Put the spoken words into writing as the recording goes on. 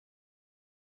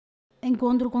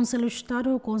Encontro o Conselho de Estado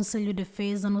e o Conselho de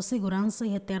Defesa no Segurança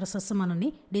e a terça semana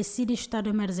decide Estado de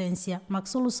Emergência, mas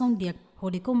solução de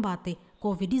combate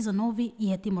Covid-19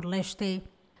 e a Timor-Leste.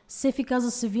 Xefe Kaza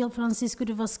Sivíl Francisco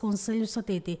de Vasconcelos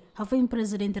hateten, havem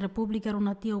Presidente da República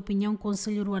a opinião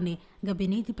Conselho Ruane,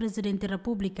 Gabinete Presidente da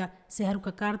República,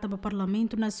 a carta para o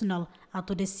Parlamento Nacional,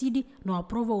 ato decide, não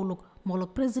aprova o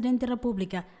moloc Presidente da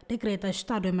República, Dekreta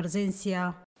Estadu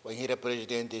Emerjensia. Banhira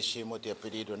Presidente Simo tinha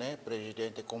pedido, né?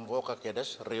 Presidente convoca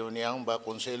aquelas reunião para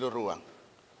Conselho Rua.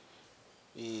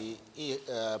 E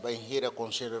Banhira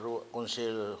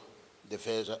Conselho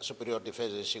Defesa Superior de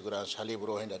Defesa e Segurança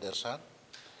livrou ainda dessa.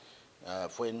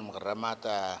 Foi numa ramata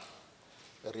a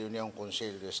reunião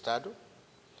Conselho de Estado.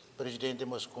 O Presidente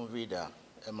nos convida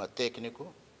uma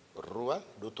técnico Rua,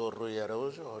 Dr. Rui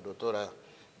Araújo, a doutora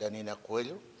Danina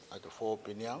Coelho, a sua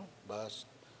opinião, mas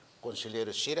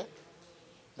conselheiro Cira.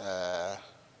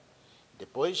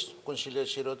 Depois, o conselheiro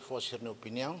Cira fosse na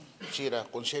opinião, Cira,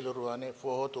 conselheiro Ruane, foi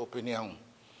outra opinião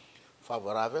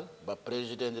favorável para o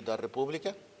Presidente da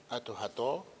República, ato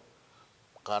rato,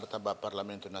 carta para o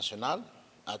Parlamento Nacional,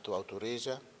 ato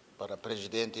autoriza para o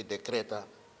Presidente Dekreta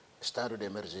Estadu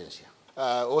Emerjensia.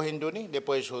 Hoje,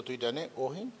 depois outro dia,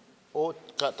 hoje, o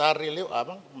tarrilho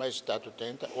abang, mas estado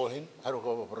tenta, hoje,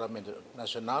 o Parlamento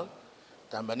Nacional,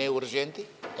 também é urgente,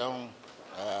 então,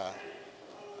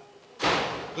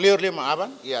 clearly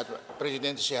maaban e o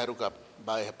Presidente se haruka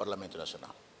para o Parlamento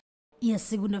Nacional. E a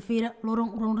segunda-feira,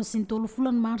 Loron Sintolo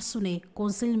Fulan Março,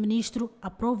 Conselho Ministro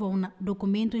aprova um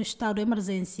documento em estado de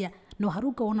emergência no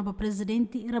haruka para o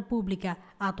Presidente da República,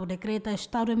 ato Dekreta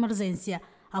Estadu Emerjensia,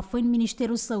 a foi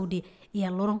Ministério da Saúde e a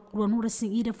Loron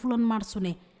Ida Fulan Março,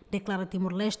 declara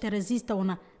Timor-Leste resiste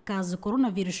a caso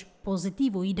coronavírus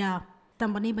positivo e dá.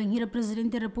 Também banheira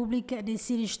Presidente da República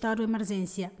decide estado de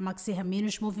emergência, mas se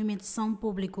menos movimentação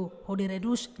público, onde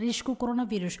reduz risco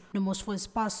coronavírus, não mostra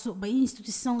espaço para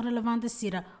instituição relevante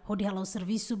sira, onde o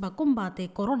serviço para combate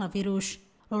coronavírus.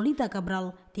 Lolita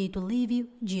Cabral, Tito Lívio,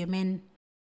 GMN.